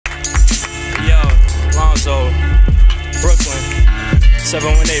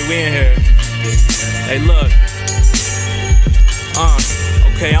718, we in here. Hey, look.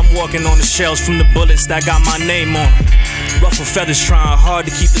 Okay, I'm walking on the shells from the bullets that got my name on. Ruffle feathers trying hard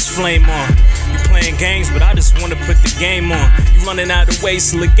to keep this flame on. You playing games, but I just wanna put the game on. You running out of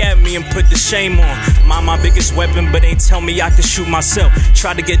ways to look at me and put the shame on. My biggest weapon, but ain't tell me I can shoot myself.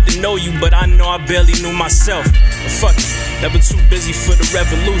 Tried to get to know you, but I know I barely knew myself. But fuck it, never too busy for the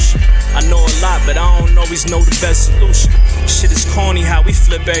revolution. I know a lot, but I don't always know the best solution. Shit is corny how we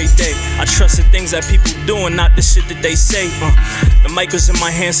flip every day. I trust the things that people do and not the shit that they say. The mic was in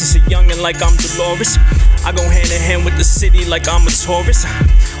my hand since a youngin' like I'm Dolores. I go hand in hand with the city like I'm a tourist.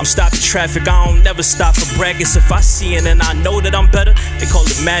 I'm stopping traffic, I don't never stop for brackets. If I see it and I know that I'm better, they call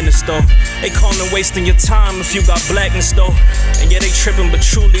it madness though. They call it wasting your time if you got blackness though. And yeah, they tripping, but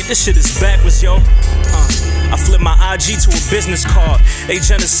truly this shit is backwards, yo. I flip my IG to a business card. They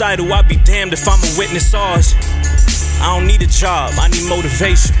genocidal, I'd be damned if I'm a witness ours. I don't need a job, I need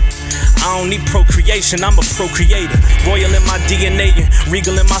motivation. I don't need procreation, I'm a procreator. Royal in my DNA and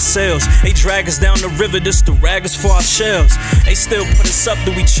regal in my cells. They drag us down the river just to rag us for our shells. They still put us up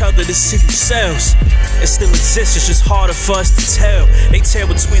to each other to see who sells. It still exists, it's just harder for us to tell. They tear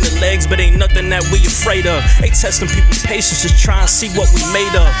between the legs, but ain't nothing that we afraid of. They testing people's patience, just try and see what we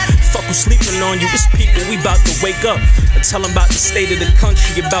made of. Fuck who's sleeping on you, it's people we about to wake up. And tell them about the state of the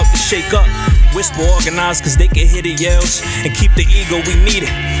country about to shake up. Whisper organized cause they can hear the yells. And keep the ego, we need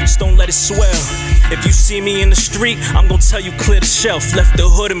it, just don't let it swell. If you see me in the street, I'm gonna tell you clear the shelf. Left the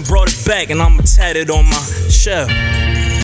hood and brought it back, and I'ma tat it on my shell.